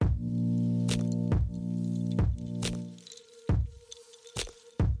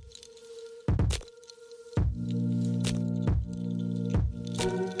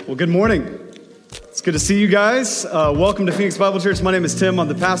Well, good morning. It's good to see you guys. Welcome to Phoenix Bible Church. My name is Tim. I'm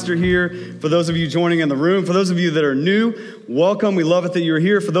the pastor here. For those of you joining in the room, for those of you that are new, welcome. We love it that you're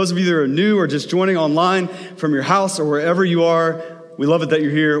here. For those of you that are new or just joining online from your house or wherever you are, we love it that you're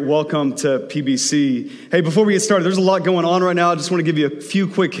here. Welcome to PBC. Hey, before we get started, there's a lot going on right now. I just want to give you a few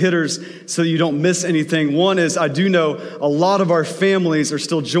quick hitters so that you don't miss anything. One is I do know a lot of our families are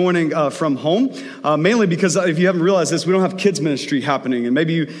still joining from home, mainly because if you haven't realized this, we don't have kids ministry happening. And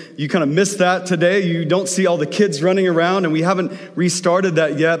maybe you kind of missed that today. You don't see all the kids running around, and we haven't restarted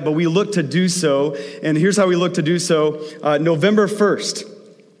that yet, but we look to do so. And here's how we look to do so. November 1st.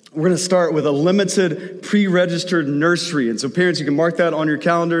 We're going to start with a limited pre-registered nursery. And so parents, you can mark that on your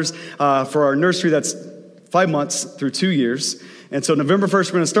calendars for our nursery. That's 5 months through 2 years. And so November 1st,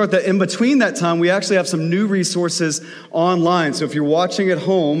 we're going to start that. In between that time, we actually have some new resources online. So if you're watching at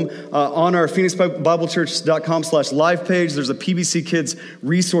home on our phoenixbiblechurch.com/live page, there's a PBC Kids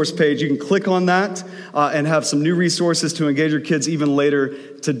resource page. You can click on that and have some new resources to engage your kids even later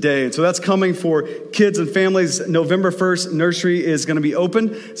today. And so that's coming for kids and families. November 1st, nursery is going to be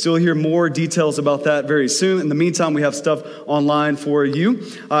open. So you'll hear more details about that very soon. In the meantime, we have stuff online for you.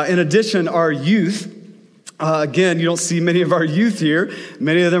 In addition, our youth, again, you don't see many of our youth here.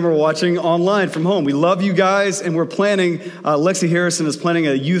 Many of them are watching online from home. We love you guys, and we're planning, Lexi Harrison is planning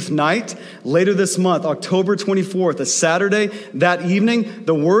a youth night later this month, October 24th, a Saturday. That evening,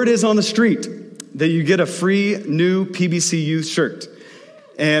 the word is on the street that you get a free new PBC youth shirt.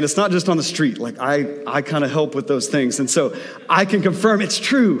 And it's not just on the street. Like, I kind of help with those things. And so I can confirm it's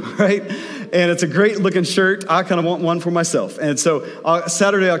true, right? And it's a great looking shirt. I kind of want one for myself. And so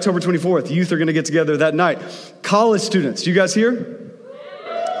Saturday, October 24th, youth are going to get together that night. College students, you guys here?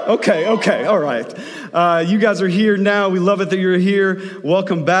 Okay, all right. You guys are here now. We love it that you're here.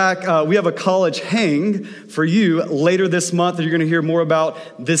 Welcome back. We have a college hang for you later this month that you're going to hear more about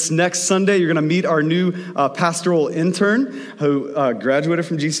this next Sunday. You're going to meet our new pastoral intern who graduated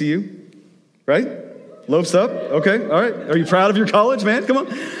from GCU, right? Lopes up. Okay, all right. Are you proud of your college, man? Come on.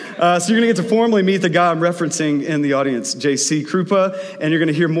 So you're going to get to formally meet the guy I'm referencing in the audience, J.C. Krupa, and you're going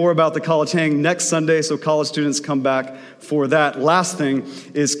to hear more about the college hang next Sunday, so college students come back for that. Last thing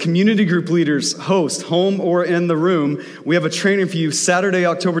is community group leaders host, home or in the room. We have a training for you Saturday,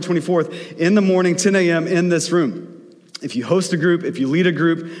 October 24th in the morning, 10 a.m. in this room. If you host a group, if you lead a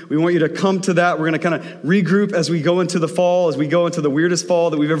group, we want you to come to that. We're going to kind of regroup as we go into the fall, as we go into the weirdest fall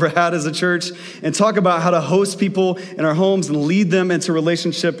that we've ever had as a church, and talk about how to host people in our homes and lead them into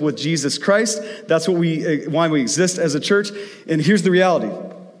relationship with Jesus Christ. That's why we exist as a church. And here's the reality.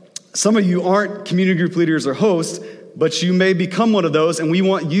 Some of you aren't community group leaders or hosts, but you may become one of those, and we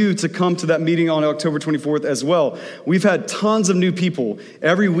want you to come to that meeting on October 24th as well. We've had tons of new people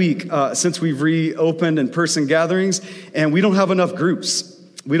every week since we've reopened in-person gatherings, and we don't have enough groups.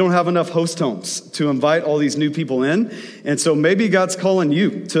 We don't have enough host homes to invite all these new people in. And so maybe God's calling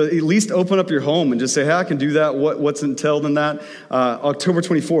you to at least open up your home and just say, hey, I can do that. What's entailed in that? October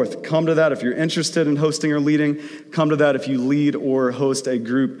 24th, come to that. If you're interested in hosting or leading, come to that. If you lead or host a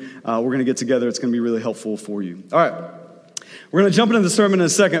group, we're going to get together. It's going to be really helpful for you. All right. We're going to jump into the sermon in a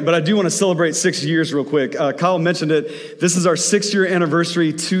second, but I do want to celebrate 6 years real quick. Kyle mentioned it. This is our 6-year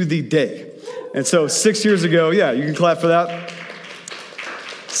anniversary to the day. And so 6 years ago, yeah, you can clap for that.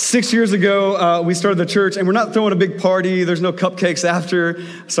 6 years ago, we started the church, and we're not throwing a big party. There's no cupcakes after.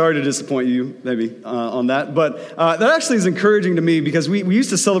 Sorry to disappoint you, maybe, on that. But that actually is encouraging to me because we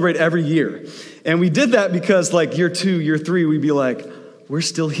used to celebrate every year. And we did that because, like, year 2, year 3, we'd be like, we're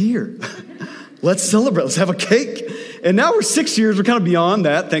still here. Let's celebrate. Let's have a cake. And now we're 6 years. We're kind of beyond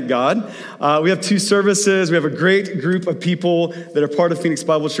that, thank God. We have 2 services. We have a great group of people that are part of Phoenix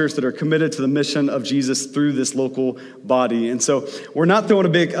Bible Church that are committed to the mission of Jesus through this local body. And so we're not throwing a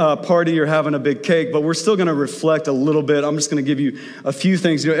big party or having a big cake, but we're still going to reflect a little bit. I'm just going to give you a few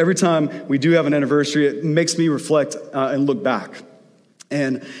things. You know, every time we do have an anniversary, it makes me reflect and look back.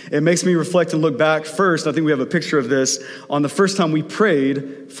 And it makes me reflect and look back. First, I think we have a picture of this on the first time we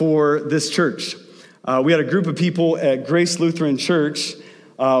prayed for this church. We had a group of people at Grace Lutheran Church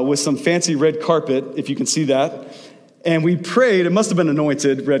with some fancy red carpet, if you can see that. And we prayed, it must have been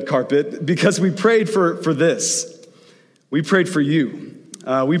anointed red carpet, because we prayed for this. We prayed for you.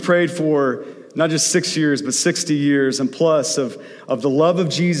 We prayed for not just 6 years, but 60 years and plus of the love of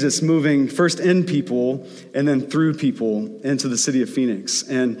Jesus moving first in people and then through people into the city of Phoenix.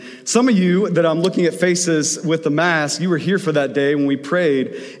 And some of you that I'm looking at faces with the mask, you were here for that day when we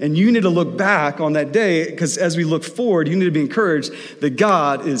prayed, and you need to look back on that day because as we look forward, you need to be encouraged that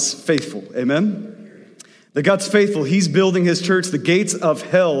God is faithful. Amen? That God's faithful. He's building his church. The gates of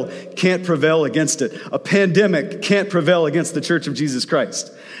hell can't prevail against it. A pandemic can't prevail against the church of Jesus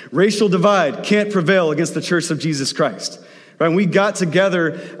Christ. Racial divide can't prevail against the church of Jesus Christ. Right? And we got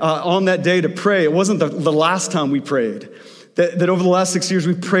together on that day to pray. It wasn't the last time we prayed. That over the last 6 years,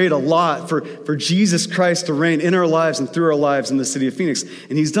 we've prayed a lot for Jesus Christ to reign in our lives and through our lives in the city of Phoenix.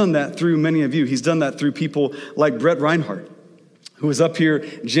 And he's done that through many of you. He's done that through people like Brett Reinhardt, who was up here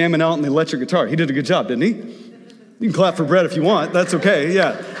jamming out on the electric guitar. He did a good job, didn't he? You can clap for Brett if you want. That's okay,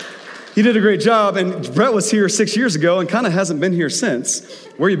 yeah. He did a great job, and Brett was here 6 years ago and kind of hasn't been here since.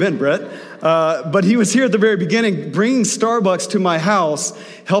 Where you been, Brett? But he was here at the very beginning, bringing Starbucks to my house,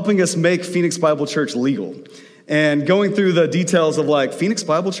 helping us make Phoenix Bible Church legal. And going through the details of like, Phoenix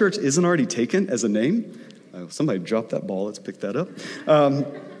Bible Church isn't already taken as a name. Somebody dropped that ball, let's pick that up.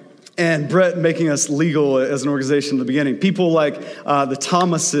 And Brett making us legal as an organization in the beginning. People like the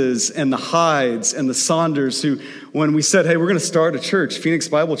Thomases and the Hydes and the Saunders who, when we said, hey, we're going to start a church, Phoenix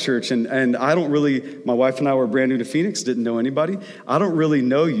Bible Church, and I don't really, my wife and I were brand new to Phoenix, didn't know anybody. I don't really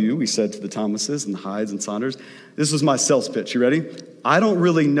know you, we said to the Thomases and the Hydes and Saunders. This was my sales pitch, you ready? I don't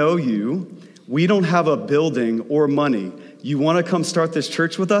really know you. We don't have a building or money. You want to come start this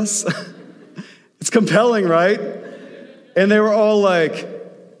church with us? It's compelling, right? And they were all like,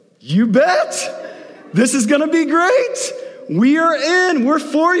 you bet. This is going to be great. We are in. We're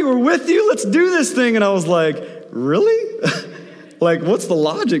for you. We're with you. Let's do this thing. And I was like, really? Like, what's the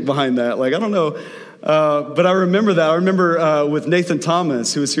logic behind that? Like, I don't know. But I remember that. I remember with Nathan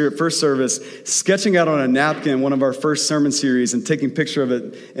Thomas, who was here at first service, sketching out on a napkin one of our first sermon series and taking a picture of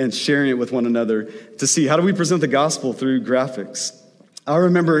it and sharing it with one another to see how do we present the gospel through graphics. I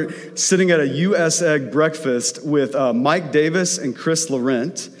remember sitting at a U.S. Egg breakfast with Mike Davis and Chris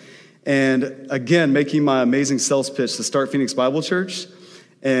Laurent, and again, making my amazing sales pitch to start Phoenix Bible Church,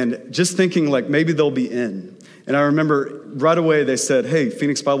 and just thinking like maybe they'll be in. And I remember right away they said, hey,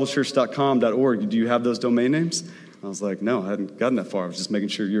 phoenixbiblechurch.com.org, do you have those domain names? I was like, no, I hadn't gotten that far. I was just making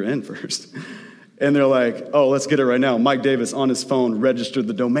sure you're in first. And they're like, oh, let's get it right now. Mike Davis on his phone registered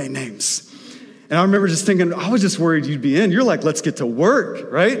the domain names. And I remember just thinking, I was just worried you'd be in. You're like, let's get to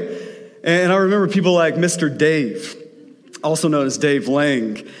work, right? And I remember people like Mr. Dave, also known as Dave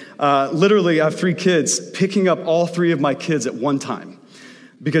Lang. Literally, I have 3 kids, picking up all 3 of my kids at one time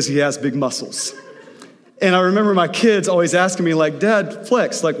because he has big muscles. And I remember my kids always asking me, like, Dad,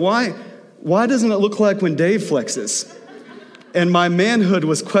 flex. Like, why doesn't it look like when Dave flexes? And my manhood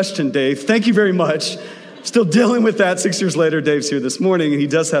was questioned, Dave. Thank you very much. Still dealing with that 6 years later. Dave's here this morning, and he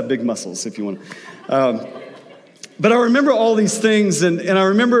does have big muscles, if you want to. But I remember all these things, and I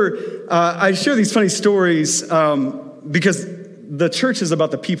remember I share these funny stories because the church is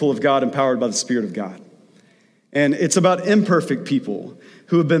about the people of God empowered by the Spirit of God. And it's about imperfect people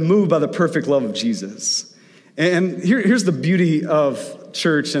who have been moved by the perfect love of Jesus. And here's the beauty of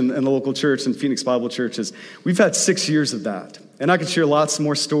church and the local church and Phoenix Bible Church is we've had 6 years of that. And I could share lots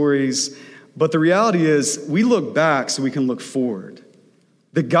more stories, but the reality is we look back so we can look forward.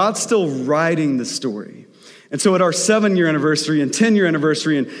 That God's still writing the story. And so at our 7-year anniversary and 10-year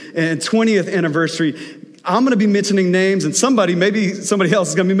anniversary and 20th anniversary, I'm going to be mentioning names, and maybe somebody else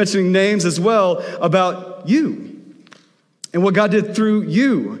is going to be mentioning names as well about you. And what God did through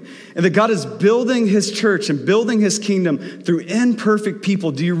you. And that God is building his church and building his kingdom through imperfect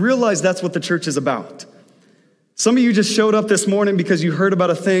people. Do you realize that's what the church is about? Some of you just showed up this morning because you heard about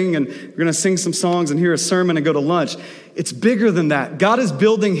a thing and you're going to sing some songs and hear a sermon and go to lunch. It's bigger than that. God is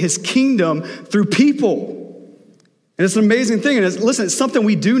building his kingdom through people. And it's an amazing thing. And it's something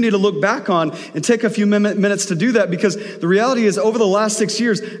we do need to look back on and take a few minutes to do that, because the reality is over the last 6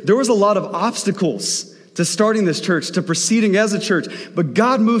 years, there was a lot of obstacles to starting this church, to proceeding as a church. But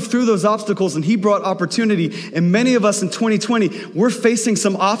God moved through those obstacles and he brought opportunity. And many of us in 2020, we're facing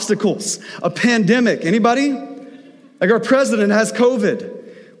some obstacles. A pandemic. Anybody? Like our president has COVID.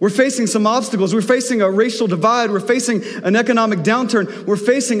 We're facing some obstacles. We're facing a racial divide. We're facing an economic downturn. We're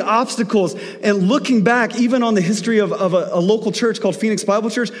facing obstacles. And looking back, even on the history of a local church called Phoenix Bible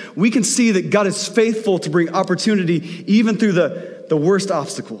Church, we can see that God is faithful to bring opportunity even through the worst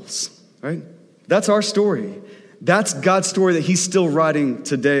obstacles, right? That's our story. That's God's story that he's still writing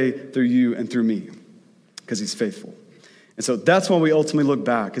today through you and through me, because he's faithful. And so that's why we ultimately look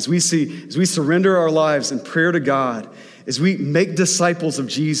back, as we surrender our lives in prayer to God, as we make disciples of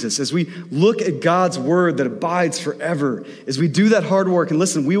Jesus, as we look at God's word that abides forever, as we do that hard work. And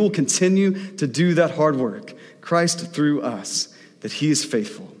listen, we will continue to do that hard work, Christ through us, that he is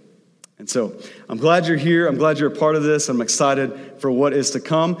faithful. And so I'm glad you're here. I'm glad you're a part of this. I'm excited for what is to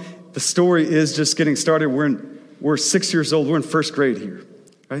come. The story is just getting started. We're 6 years old. We're in first grade here,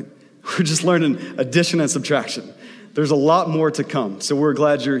 right? We're just learning addition and subtraction. There's a lot more to come. So we're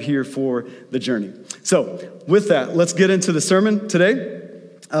glad you're here for the journey. So with that, let's get into the sermon today.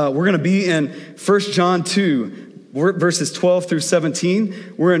 We're going to be in 1 John 2, verses 12 through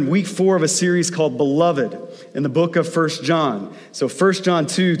 17. We're in week 4 of a series called Beloved in the book of 1 John. So 1 John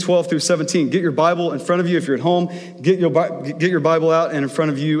 2, 12 through 17. Get your Bible in front of you if you're at home. Get your Bible out and in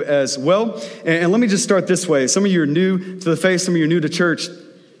front of you as well. And let me just start this way. Some of you are new to the faith. Some of you are new to church.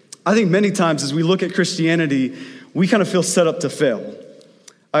 I think many times as we look at Christianity, we kind of feel set up to fail.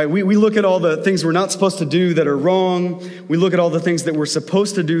 We look at all the things we're not supposed to do that are wrong. We look at all the things that we're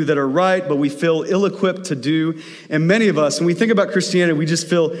supposed to do that are right, but we feel ill-equipped to do. And many of us, when we think about Christianity, we just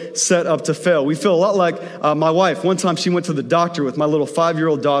feel set up to fail. We feel a lot like my wife. One time she went to the doctor with my little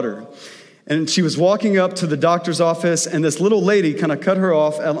 5-year-old daughter. And she was walking up to the doctor's office, and this little lady kind of cut her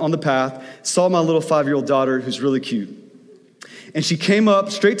off on the path, saw my little 5-year-old daughter, who's really cute. And she came up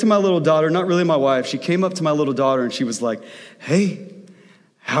straight to my little daughter, not really my wife. She came up to my little daughter, and she was like, "Hey,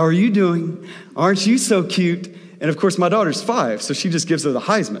 how are you doing? Aren't you so cute?" And of course, my daughter's 5, so she just gives her the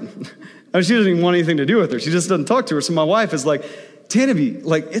Heisman. I mean, she doesn't even want anything to do with her. She just doesn't talk to her. So my wife is like, "Tanabe,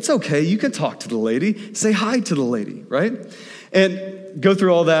 like, it's okay. You can talk to the lady. Say hi to the lady," right? And go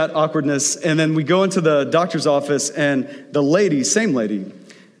through all that awkwardness. And then we go into the doctor's office, and the lady, same lady,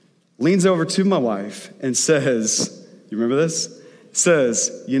 leans over to my wife and says, you remember this?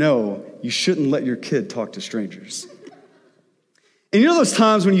 Says, "You shouldn't let your kid talk to strangers." And you know those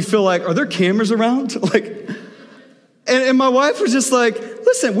times when you feel like, are there cameras around? And my wife was just like,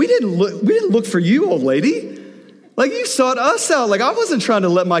 "Listen, we didn't look for you, old lady. Like, you sought us out. Like, I wasn't trying to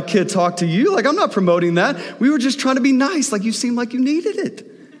let my kid talk to you. Like, I'm not promoting that. We were just trying to be nice. Like, you seemed like you needed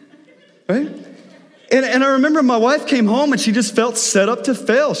it." Right? And I remember my wife came home and she just felt set up to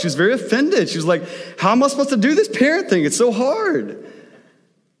fail. She was very offended. She was like, "How am I supposed to do this parent thing? It's so hard."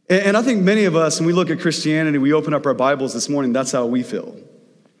 And I think many of us, when we look at Christianity, we open up our Bibles this morning, that's how we feel.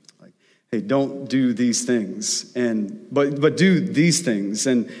 Like, hey, don't do these things, but do these things.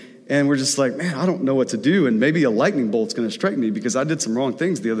 And we're just like, man, I don't know what to do. And maybe a lightning bolt's going to strike me because I did some wrong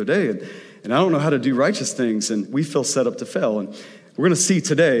things the other day. And I don't know how to do righteous things. And we feel set up to fail. And we're going to see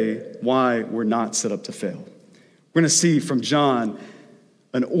today why we're not set up to fail. We're going to see from John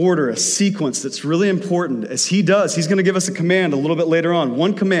an order, a sequence that's really important. As he does, he's going to give us a command a little bit later on.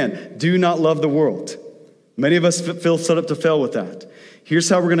 One command: do not love the world. Many of us feel set up to fail with that. Here's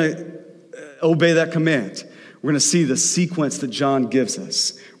how we're going to obey that command. We're going to see the sequence that John gives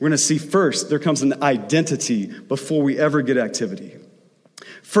us. We're going to see first, there comes an identity before we ever get activity.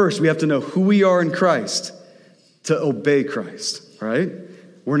 First, we have to know who we are in Christ to obey Christ, all right?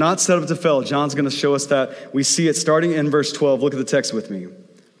 We're not set up to fail. John's going to show us that. We see it starting in verse 12. Look at the text with me.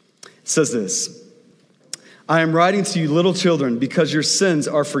 It says this: "I am writing to you, little children, because your sins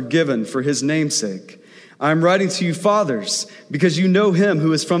are forgiven for his name's sake. I am writing to you, fathers, because you know him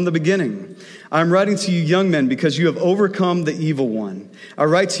who is from the beginning. I am writing to you, young men, because you have overcome the evil one. I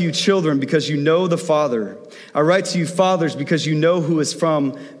write to you, children, because you know the Father. I write to you, fathers, because you know who is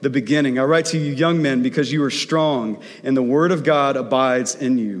from the beginning. I write to you, young men, because you are strong, and the word of God abides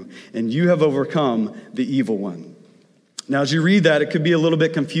in you, and you have overcome the evil one." Now, as you read that, it could be a little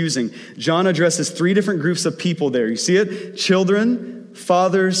bit confusing. John addresses 3 different groups of people there. You see it? Children,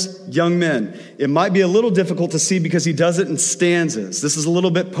 fathers, young men. It might be a little difficult to see because he does it in stanzas. This is a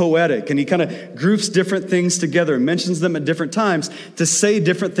little bit poetic, and he kind of groups different things together and mentions them at different times to say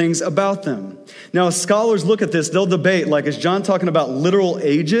different things about them. Now, as scholars look at this, they'll debate, like, is John talking about literal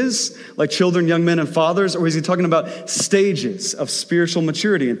ages, like children, young men, and fathers, or is he talking about stages of spiritual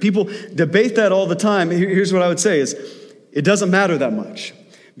maturity? And people debate that all the time. Here's what I would say is, it doesn't matter that much.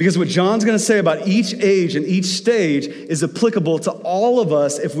 Because what John's going to say about each age and each stage is applicable to all of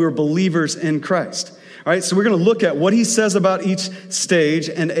us if we're believers in Christ. All right, so we're going to look at what he says about each stage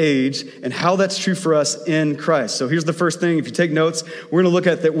and age and how that's true for us in Christ. So here's the first thing. If you take notes, we're going to look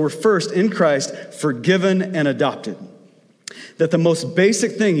at that we're first in Christ, forgiven and adopted. That the most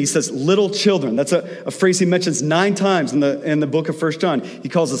basic thing, he says, little children. That's a phrase he mentions 9 times in the book of 1 John. He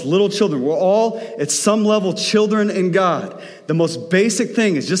calls us little children. We're all, at some level, children in God. The most basic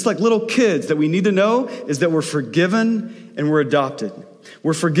thing is just like little kids that we need to know is that we're forgiven and we're adopted.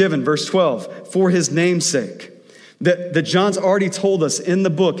 We're forgiven, verse 12, for his name's sake. That John's already told us in the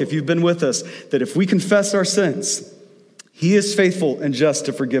book, if you've been with us, that if we confess our sins, he is faithful and just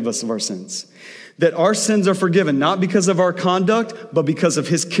to forgive us of our sins. That our sins are forgiven, not because of our conduct, but because of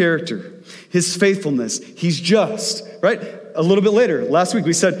his character, his faithfulness. He's just, right? A little bit later, last week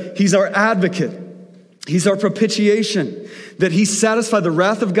we said he's our advocate. He's our propitiation, that he satisfied the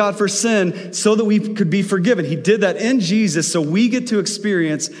wrath of God for sin so that we could be forgiven. He did that in Jesus so we get to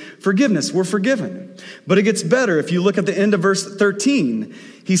experience forgiveness. We're forgiven. But it gets better. If you look at the end of verse 13,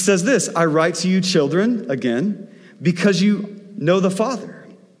 he says this: "I write to you, children," again, "because you know the Father."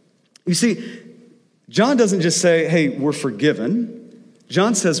 You see, John doesn't just say, hey, we're forgiven.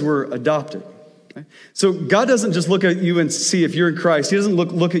 John says we're adopted. Okay? So God doesn't just look at you and see if you're in Christ. He doesn't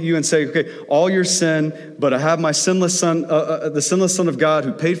look at you and say, okay, all your sin, but I have my sinless son, the sinless Son of God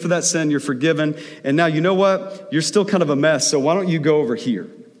who paid for that sin. You're forgiven. And now, you know what? You're still kind of a mess. So why don't you go over here?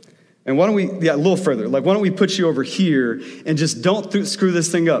 And why don't we, a little further, like why don't we put you over here and just don't screw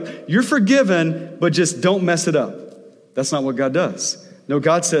this thing up? You're forgiven, but just don't mess it up. That's not what God does. No,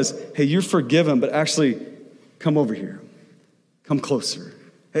 God says, hey, you're forgiven, but actually come over here. Come closer.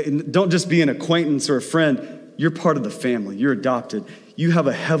 Hey, don't just be an acquaintance or a friend. You're part of the family. You're adopted. You have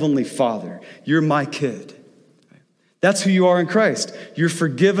a heavenly Father. You're my kid. That's who you are in Christ. You're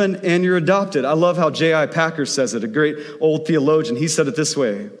forgiven and you're adopted. I love how J.I. Packer says it, a great old theologian. He said it this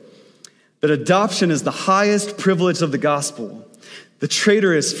way, that adoption is the highest privilege of the gospel. The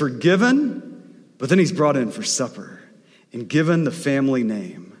traitor is forgiven, but then he's brought in for supper and given the family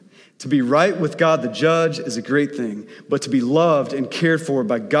name. To be right with God the judge is a great thing, but to be loved and cared for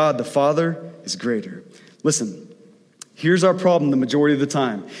by God the Father is greater. Listen, here's our problem the majority of the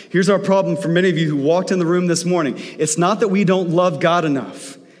time. Here's our problem for many of you who walked in the room this morning. It's not that we don't love God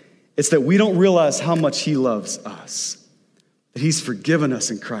enough. It's that we don't realize how much he loves us. That he's forgiven us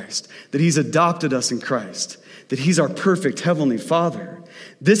in Christ, that he's adopted us in Christ, that he's our perfect heavenly Father.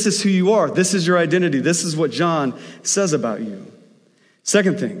 This is who you are. This is your identity. This is what John says about you.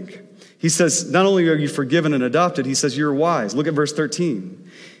 Second thing, he says, not only are you forgiven and adopted, he says you're wise. Look at verse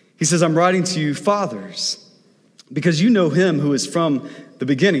 13. He says, I'm writing to you, fathers, because you know him who is from the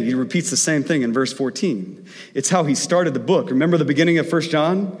beginning. He repeats the same thing in verse 14. It's how he started the book. Remember the beginning of 1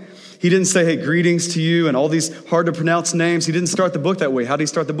 John? He didn't say, hey, greetings to you and all these hard to pronounce names. He didn't start the book that way. How did he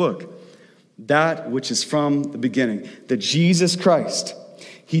start the book? That which is from the beginning, that Jesus Christ,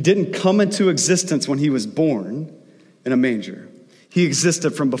 he didn't come into existence when he was born in a manger. He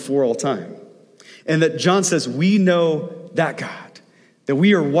existed from before all time. And that John says, we know that God, that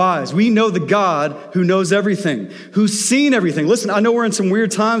we are wise. We know the God who knows everything, who's seen everything. Listen, I know we're in some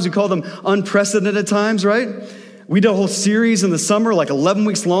weird times. We call them unprecedented times, right? We did a whole series in the summer, like 11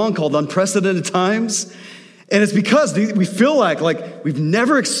 weeks long, called Unprecedented Times. And it's because we feel like we've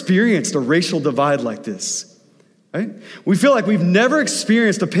never experienced a racial divide like this, right? We feel like we've never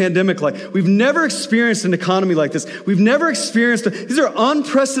experienced a pandemic we've never experienced an economy like this. We've never experienced, these are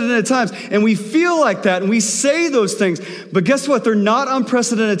unprecedented times. And we feel like that and we say those things. But guess what? They're not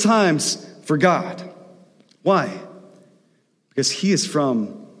unprecedented times for God. Why? Because he is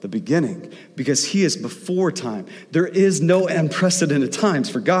from the beginning, because he is before time. There is no unprecedented times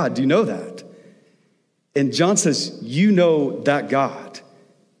for God. Do you know that? And John says, you know that God.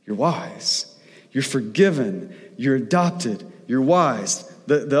 You're wise. You're forgiven. You're adopted. You're wise.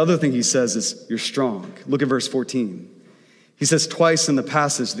 The other thing he says is you're strong. Look at verse 14. He says twice in the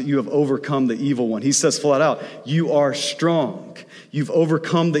passage that you have overcome the evil one. He says flat out, you are strong. You've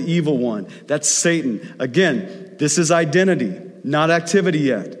overcome the evil one. That's Satan. Again, this is identity. Not activity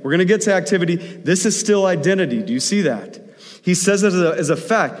yet. We're going to get to activity. This is still identity. Do you see that? He says it as a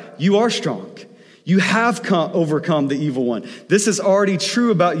fact. You are strong. You have overcome the evil one. This is already true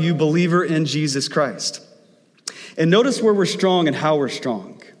about you, believer in Jesus Christ. And notice where we're strong and how we're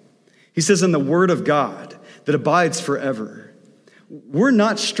strong. He says in the word of God that abides forever. We're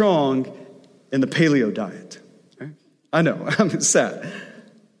not strong in the paleo diet. Right? I know, I'm sad.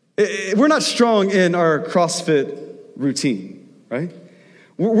 We're not strong in our CrossFit routine. Right?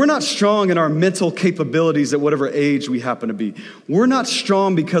 We're not strong in our mental capabilities at whatever age we happen to be. We're not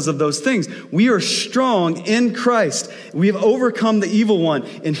strong because of those things. We are strong in Christ. We have overcome the evil one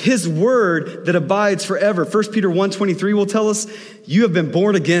in his word that abides forever. 1 Peter 1:23 will tell us, you have been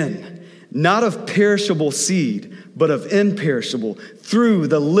born again, not of perishable seed, but of imperishable, through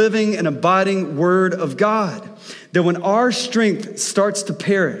the living and abiding word of God. That when our strength starts to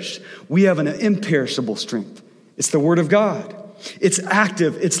perish, we have an imperishable strength. It's the word of God. It's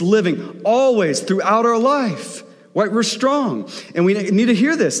active, it's living always throughout our life. Right? We're strong. And we need to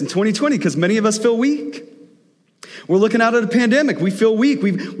hear this in 2020 because many of us feel weak. We're looking out at a pandemic. We feel weak.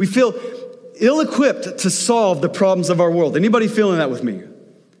 We feel ill-equipped to solve the problems of our world. Anybody feeling that with me?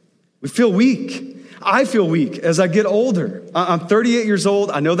 We feel weak. I feel weak as I get older. I'm 38 years old.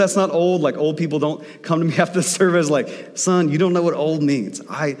 I know that's not old. Like old people don't come to me after the service like, son, you don't know what old means.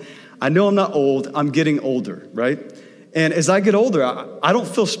 I know I'm not old. I'm getting older, right? And as I get older, I don't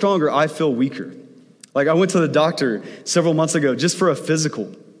feel stronger. I feel weaker. Like I went to the doctor several months ago just for a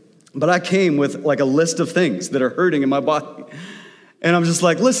physical, but I came with like a list of things that are hurting in my body. And I'm just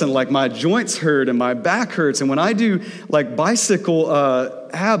like, listen, like my joints hurt and my back hurts. And when I do like bicycle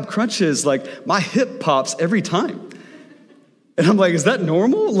ab crunches, like my hip pops every time. And I'm like, is that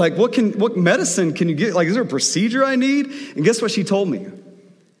normal? Like, what medicine can you get? Like, is there a procedure I need? And guess what she told me?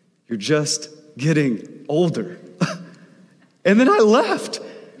 You're just getting older. And then I left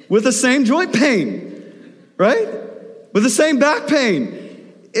with the same joint pain, right? With the same back pain.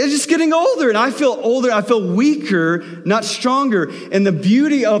 It's just getting older, and I feel older. I feel weaker, not stronger. And the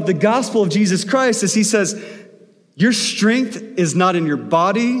beauty of the gospel of Jesus Christ is he says, your strength is not in your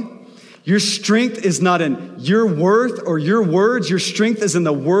body. Your strength is not in your worth or your words. Your strength is in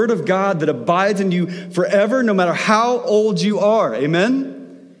the word of God that abides in you forever, no matter how old you are.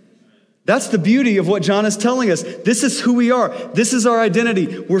 Amen? That's the beauty of what John is telling us. This is who we are. This is our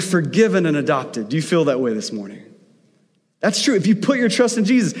identity. We're forgiven and adopted. Do you feel that way this morning? That's true. If you put your trust in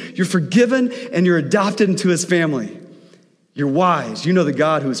Jesus, you're forgiven and you're adopted into his family. You're wise. You know the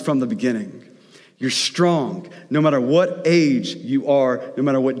God who is from the beginning. You're strong, no matter what age you are, no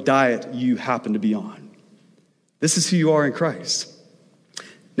matter what diet you happen to be on. This is who you are in Christ.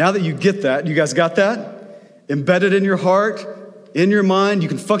 Now that you get that, you guys got that? Embedded in your heart, in your mind, you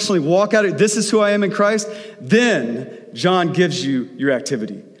can functionally walk out. This is who I am in Christ. Then John gives you your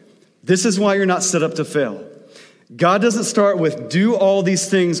activity. This is why you're not set up to fail. God doesn't start with do all these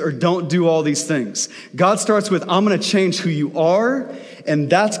things or don't do all these things. God starts with I'm going to change who you are, and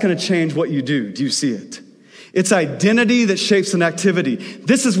that's going to change what you do. Do you see it? It's identity that shapes an activity.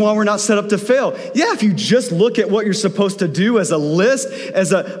 This is why we're not set up to fail. Yeah, if you just look at what you're supposed to do as a list,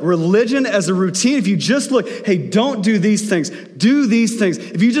 as a religion, as a routine, if you just look, hey, don't do these things, do these things.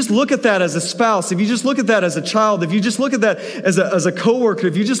 If you just look at that as a spouse, if you just look at that as a child, if you just look at that as a coworker,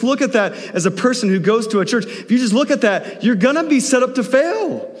 if you just look at that as a person who goes to a church, if you just look at that, you're going to be set up to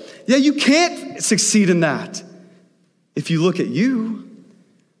fail. Yeah, you can't succeed in that if you look at you.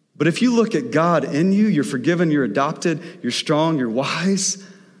 But if you look at God in you, you're forgiven, you're adopted, you're strong, you're wise,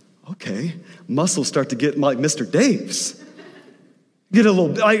 okay, muscles start to get like Mr. Dave's. Get a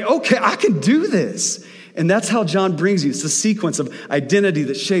little, like, okay, I can do this. And that's how John brings you. It's the sequence of identity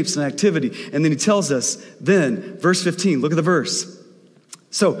that shapes an activity. And then he tells us, then, verse 15, look at the verse.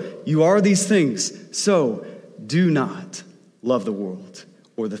 So, you are these things, so do not love the world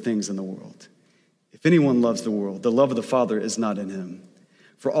or the things in the world. If anyone loves the world, the love of the Father is not in him.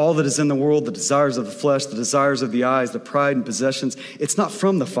 For all that is in the world, the desires of the flesh, the desires of the eyes, the pride and possessions, it's not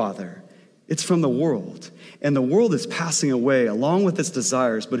from the Father, it's from the world. And the world is passing away along with its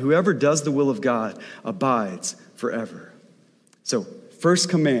desires, but whoever does the will of God abides forever. So, first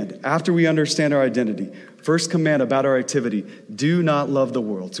command, after we understand our identity, first command about our activity, do not love the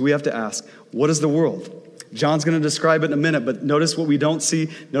world. So we have to ask, what is the world? John's going to describe it in a minute, but notice what we don't see.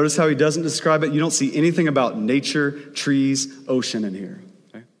 Notice how he doesn't describe it. You don't see anything about nature, trees, ocean in here.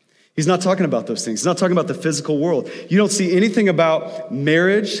 He's not talking about those things. He's not talking about the physical world. You don't see anything about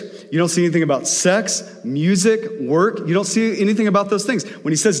marriage. You don't see anything about sex, music, work. You don't see anything about those things.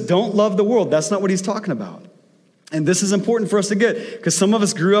 When he says don't love the world, that's not what he's talking about. And this is important for us to get because some of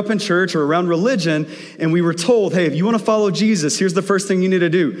us grew up in church or around religion and we were told, hey, if you want to follow Jesus, here's the first thing you need to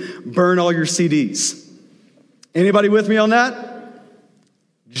do. Burn all your CDs. Anybody with me on that?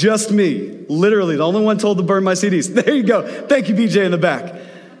 Just me. Literally, the only one told to burn my CDs. There you go. Thank you, BJ in the back.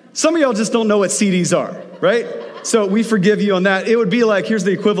 Some of y'all just don't know what CDs are, right? So we forgive you on that. It would be like, here's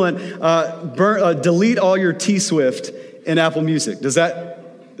the equivalent, delete all your T-Swift in Apple Music. Does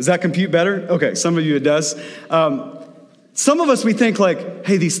that compute better? Okay, some of you it does. Some of us, we think like,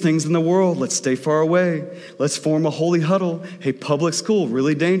 hey, these things in the world, let's stay far away. Let's form a holy huddle. Hey, public school,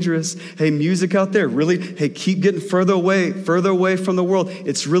 really dangerous. Hey, music out there, really, hey, keep getting further away from the world.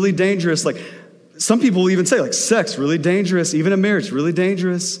 It's really dangerous. Like, some people will even say, like, sex, really dangerous. Even in marriage, really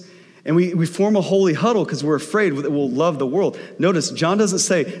dangerous. And we form a holy huddle because we're afraid that we'll love the world. Notice, John doesn't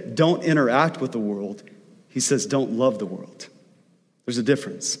say, don't interact with the world. He says, don't love the world. There's a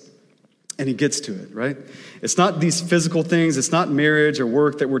difference. And he gets to it, right? It's not these physical things. It's not marriage or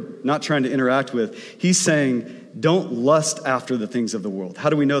work that we're not trying to interact with. He's saying, don't lust after the things of the world. How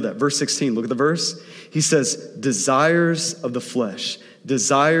do we know that? Verse 16, look at the verse. He says, desires of the flesh,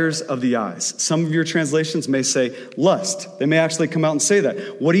 desires of the eyes. Some of your translations may say lust. They may actually come out and say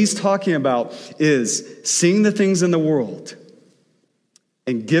that. What he's talking about is seeing the things in the world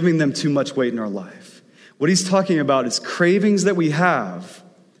and giving them too much weight in our life. What he's talking about is cravings that we have,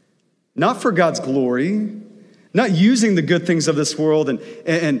 not for God's glory, not using the good things of this world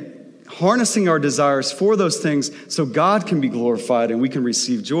and harnessing our desires for those things so God can be glorified and we can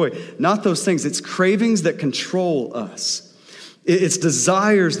receive joy. Not those things. It's cravings that control us. It's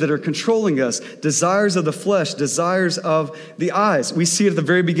desires that are controlling us, desires of the flesh, desires of the eyes. We see it at the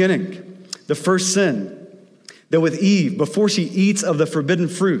very beginning, the first sin, that with Eve, before she eats of the forbidden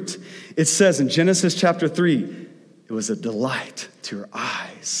fruit, it says in Genesis chapter 3, it was a delight to her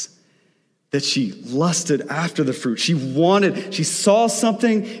eyes that she lusted after the fruit. She saw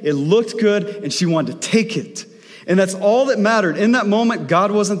something, it looked good, and she wanted to take it. And that's all that mattered. In that moment,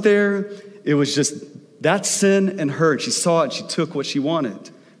 God wasn't there. It was just that sin and her. She saw it, she took what she wanted,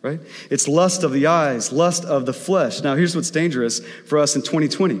 right? It's lust of the eyes, lust of the flesh. Now, here's what's dangerous for us in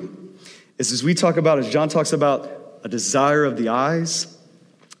 2020 is as we talk about, as John talks about a desire of the eyes,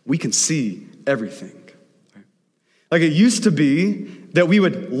 we can see everything. Right? Like it used to be that we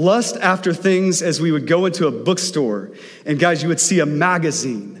would lust after things as we would go into a bookstore. And guys, you would see a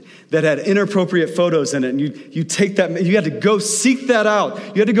magazine that had inappropriate photos in it. And you take that, you had to go seek that out.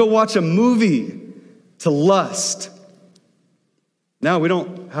 You had to go watch a movie to lust. Now we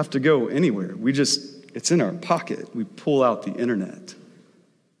don't have to go anywhere. It's in our pocket. We pull out the internet.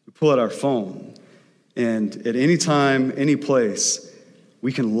 We pull out our phone. And at any time, any place,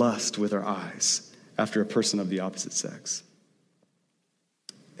 we can lust with our eyes after a person of the opposite sex.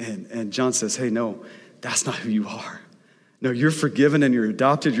 And John says, hey, no, that's not who you are. No, you're forgiven and you're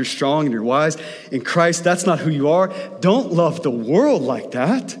adopted, you're strong and you're wise. In Christ, that's not who you are. Don't love the world like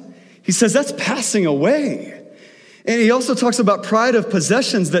that. He says that's passing away. And he also talks about pride of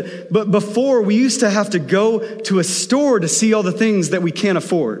possessions but before we used to have to go to a store to see all the things that we can't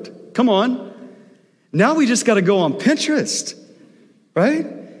afford. Come on. Now we just got to go on Pinterest, right?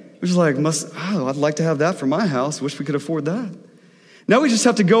 We're just like, I'd like to have that for my house. Wish we could afford that. Now we just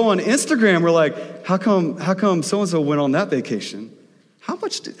have to go on Instagram. We're like, how come so-and-so went on that vacation? How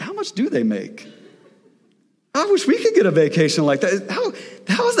much do they make? I wish we could get a vacation like that.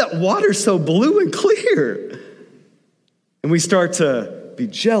 How is that water so blue and clear? And we start to be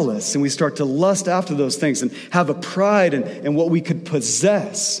jealous and we start to lust after those things and have a pride in what we could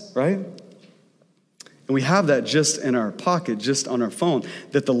possess, right? And we have that just in our pocket, just on our phone,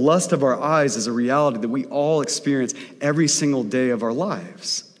 that the lust of our eyes is a reality that we all experience every single day of our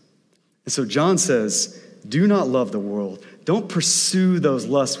lives. And so John says, do not love the world. Don't pursue those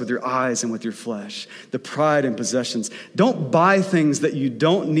lusts with your eyes and with your flesh, the pride and possessions. Don't buy things that you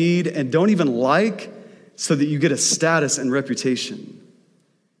don't need and don't even like so that you get a status and reputation.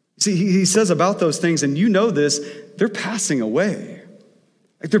 See, he says about those things, and you know this, they're passing away.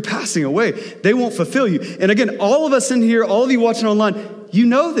 Like they're passing away. They won't fulfill you. And again, all of us in here, all of you watching online, you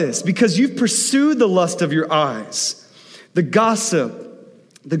know this because you've pursued the lust of your eyes, the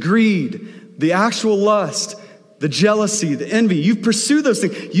gossip, the greed, the actual lust, the jealousy, the envy. You've pursued those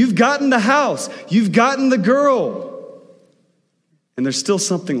things. You've gotten the house. You've gotten the girl. And there's still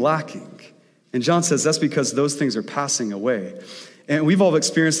something lacking. And John says that's because those things are passing away. And we've all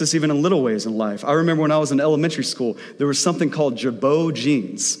experienced this even in little ways in life. I remember when I was in elementary school, there was something called Girbaud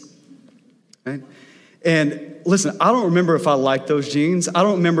jeans. Right? And listen, I don't remember if I liked those jeans. I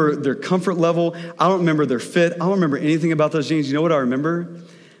don't remember their comfort level. I don't remember their fit. I don't remember anything about those jeans. You know what I remember?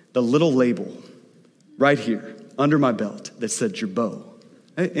 The little label right here under my belt that said Girbaud.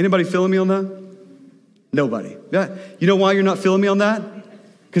 Hey, anybody feeling me on that? Nobody. Yeah. You know why you're not feeling me on that?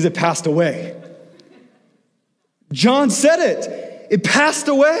 Because it passed away. John said it. It passed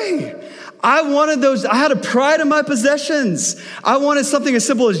away. I wanted those. I had a pride in my possessions. I wanted something as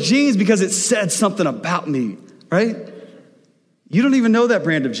simple as jeans because it said something about me, right? You don't even know that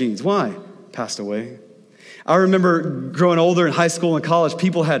brand of jeans. Why? Passed away. I remember growing older in high school and college,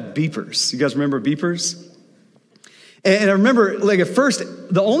 people had beepers. You guys remember beepers? And I remember, like at first,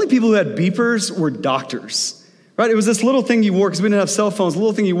 the only people who had beepers were doctors. Right? It was this little thing you wore, because we didn't have cell phones, a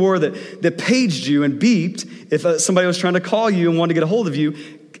little thing you wore that paged you and beeped if somebody was trying to call you and wanted to get a hold of you.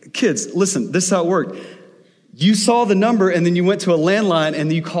 Kids, listen, this is how it worked. You saw the number and then you went to a landline and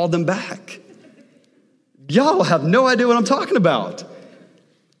then you called them back. Y'all have no idea what I'm talking about.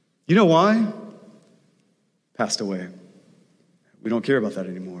 You know why? Passed away. We don't care about that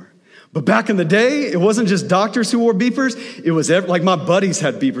anymore. But back in the day, it wasn't just doctors who wore beepers. It was like my buddies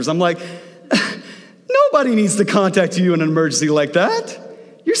had beepers. I'm like, nobody needs to contact you in an emergency like that.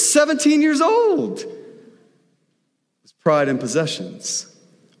 You're 17 years old. It's pride and possessions.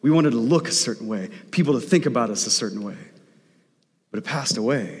 We wanted to look a certain way, people to think about us a certain way. But it passed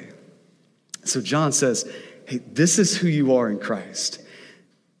away. So John says, hey, this is who you are in Christ.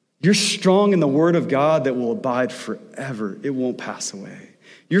 You're strong in the word of God that will abide forever. It won't pass away.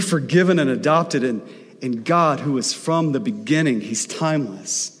 You're forgiven and adopted in God who is from the beginning. He's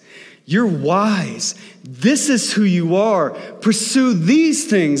timeless. You're wise. This is who you are. Pursue these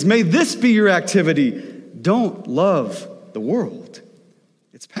things. May this be your activity. Don't love the world.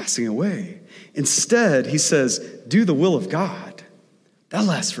 It's passing away. Instead, he says, do the will of God. That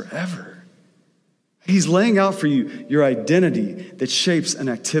lasts forever. He's laying out for you your identity that shapes an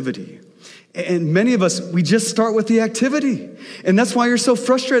activity. And many of us, we just start with the activity. And that's why you're so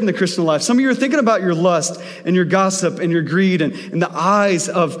frustrated in the Christian life. Some of you are thinking about your lust and your gossip and your greed and the eyes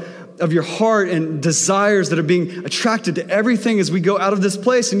of your heart and desires that are being attracted to everything as we go out of this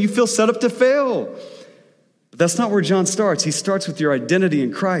place, and you feel set up to fail. But that's not where John starts. He starts with your identity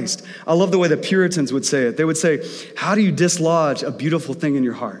in Christ. I love the way the Puritans would say it. They would say, how do you dislodge a beautiful thing in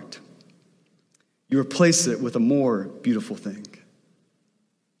your heart? You replace it with a more beautiful thing.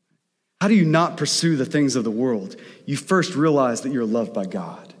 How do you not pursue the things of the world? You first realize that you're loved by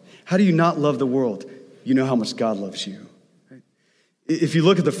God. How do you not love the world? You know how much God loves you. Right? If you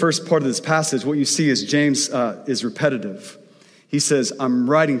look at the first part of this passage, what you see is James is repetitive. He says, I'm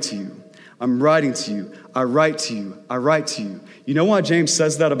writing to you. I'm writing to you. I write to you. I write to you. You know why James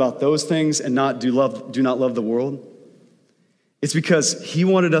says that about those things and do not love the world? It's because he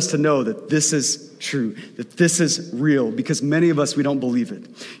wanted us to know that this is true, that this is real, because many of us, we don't believe it.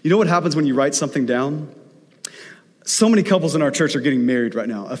 You know what happens when you write something down? So many couples in our church are getting married right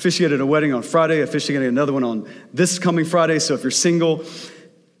now. Officiated a wedding on Friday, officiating another one on this coming Friday. So if you're single,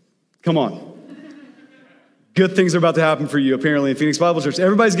 come on. Good things are about to happen for you, apparently, in Phoenix Bible Church.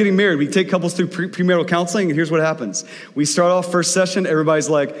 Everybody's getting married. We take couples through premarital counseling, and here's what happens. We start off first session, everybody's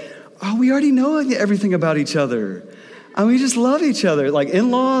like, oh, we already know everything about each other. And we just love each other. Like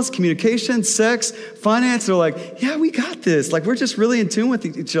in-laws, communication, sex, finance. They're like, yeah, we got this. Like we're just really in tune with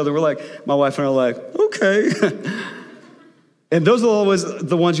each other. We're like, my wife and I are like, okay. And those are always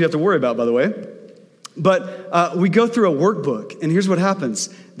the ones you have to worry about, by the way. But we go through a workbook, and here's what happens.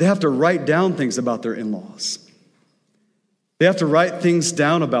 They have to write down things about their in-laws. They have to write things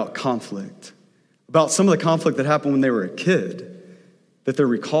down about conflict, about some of the conflict that happened when they were a kid, that they're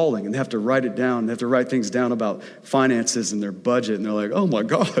recalling, and they have to write it down. They have to write things down about finances and their budget, and they're like, oh my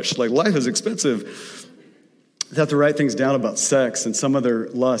gosh, like life is expensive. They have to write things down about sex and some of their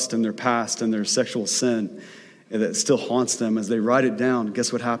lust and their past and their sexual sin that still haunts them. As they write it down,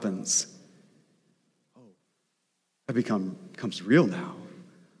 guess what happens? Oh, that becomes real now.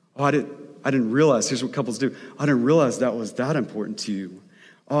 Oh, I didn't realize, here's what couples do. I didn't realize that was that important to you.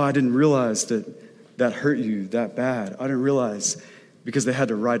 Oh, I didn't realize that hurt you that bad. I didn't realize, because they had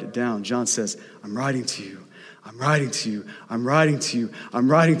to write it down. John says, I'm writing to you. I'm writing to you. I'm writing to you. I'm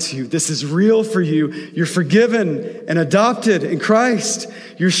writing to you. This is real for you. You're forgiven and adopted in Christ.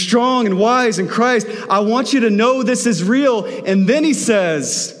 You're strong and wise in Christ. I want you to know this is real. And then he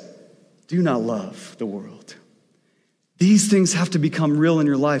says, do not love the world. These things have to become real in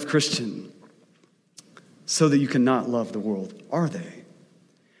your life, Christian, so that you cannot love the world. Are they?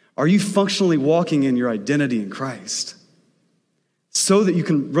 Are you functionally walking in your identity in Christ? So that you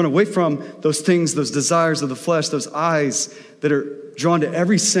can run away from those things, those desires of the flesh, those eyes that are drawn to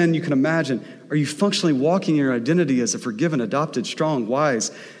every sin you can imagine. Are you functionally walking in your identity as a forgiven, adopted, strong,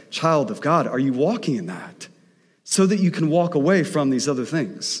 wise child of God? Are you walking in that so that you can walk away from these other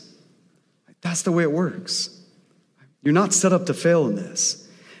things? That's the way it works. You're not set up to fail in this.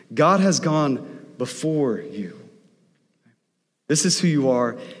 God has gone before you. This is who you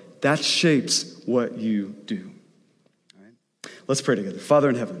are. That shapes what you do. Let's pray together. Father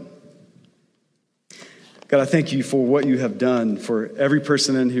in heaven, God, I thank you for what you have done for every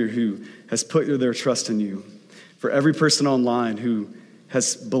person in here who has put their trust in you, for every person online who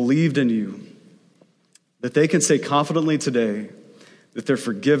has believed in you, that they can say confidently today that they're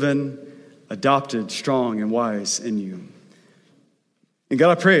forgiven, adopted, strong, and wise in you. And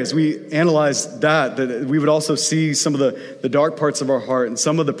God, I pray as we analyze that we would also see some of the dark parts of our heart and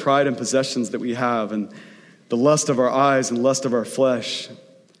some of the pride and possessions that we have and the lust of our eyes and lust of our flesh,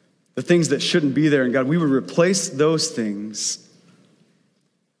 the things that shouldn't be there. And God, we would replace those things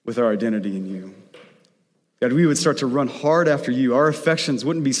with our identity in you. God, we would start to run hard after you. Our affections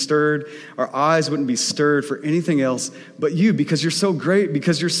wouldn't be stirred. Our eyes wouldn't be stirred for anything else but you, because you're so great,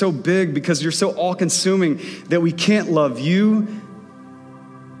 because you're so big, because you're so all-consuming that we can't love you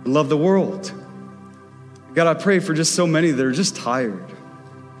and love the world. God, I pray for just so many that are just tired,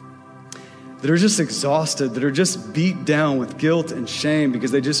 that are just exhausted, that are just beat down with guilt and shame because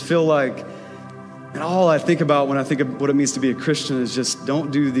they just feel like, and all I think about when I think of what it means to be a Christian is just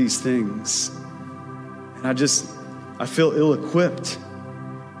don't do these things. And I feel ill-equipped.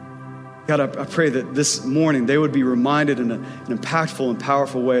 God, I pray that this morning they would be reminded in an impactful and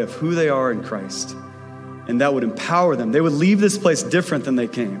powerful way of who they are in Christ. And that would empower them. They would leave this place different than they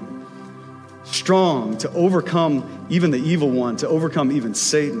came. Strong to overcome even the evil one, to overcome even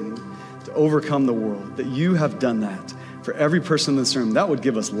Satan, to overcome the world, that you have done that for every person in this room. That would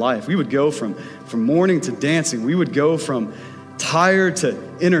give us life. We would go from mourning to dancing. We would go from tired to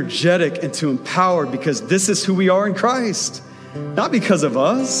energetic and to empowered, because this is who we are in Christ. Not because of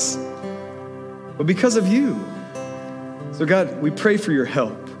us, but because of you. So God, we pray for your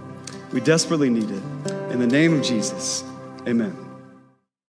help. We desperately need it. In the name of Jesus, amen.